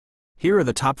Here are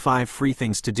the top 5 free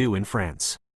things to do in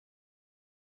France.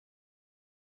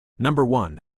 Number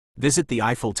 1. Visit the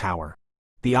Eiffel Tower.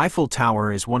 The Eiffel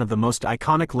Tower is one of the most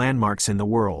iconic landmarks in the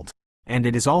world, and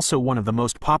it is also one of the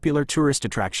most popular tourist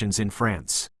attractions in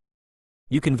France.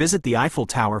 You can visit the Eiffel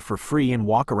Tower for free and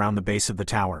walk around the base of the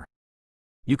tower.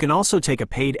 You can also take a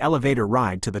paid elevator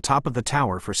ride to the top of the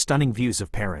tower for stunning views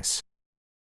of Paris.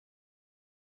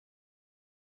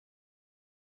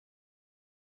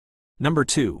 Number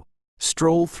 2.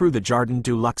 Stroll through the Jardin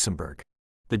du Luxembourg.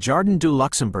 The Jardin du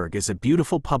Luxembourg is a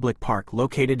beautiful public park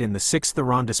located in the 6th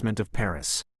arrondissement of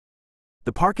Paris.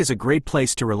 The park is a great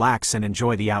place to relax and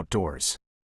enjoy the outdoors.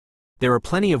 There are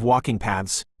plenty of walking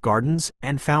paths, gardens,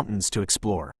 and fountains to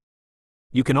explore.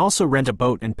 You can also rent a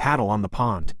boat and paddle on the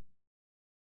pond.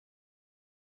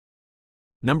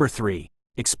 Number 3.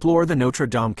 Explore the Notre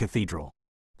Dame Cathedral.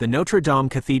 The Notre Dame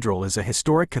Cathedral is a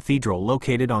historic cathedral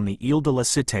located on the Ile de la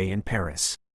Cité in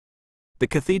Paris. The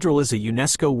cathedral is a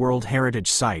UNESCO World Heritage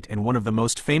Site and one of the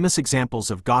most famous examples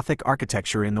of Gothic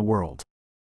architecture in the world.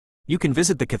 You can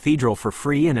visit the cathedral for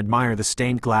free and admire the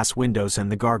stained glass windows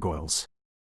and the gargoyles.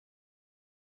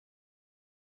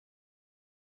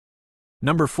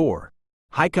 Number 4.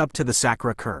 Hike up to the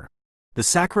Sacré-Cœur. The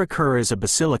Sacré-Cœur is a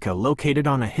basilica located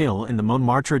on a hill in the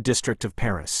Montmartre district of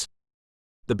Paris.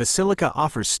 The basilica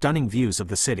offers stunning views of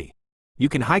the city. You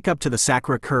can hike up to the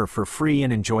Sacré-Cœur for free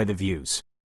and enjoy the views.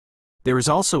 There is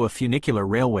also a funicular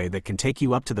railway that can take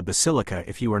you up to the basilica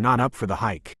if you are not up for the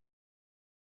hike.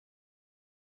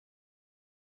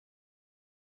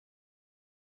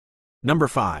 Number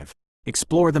 5.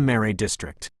 Explore the Marais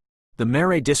district. The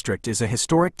Marais district is a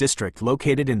historic district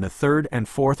located in the 3rd and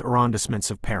 4th arrondissements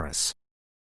of Paris.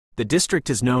 The district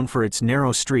is known for its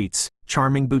narrow streets,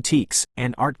 charming boutiques,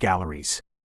 and art galleries.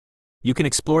 You can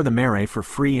explore the Marais for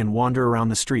free and wander around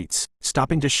the streets,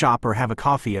 stopping to shop or have a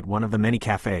coffee at one of the many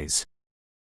cafes.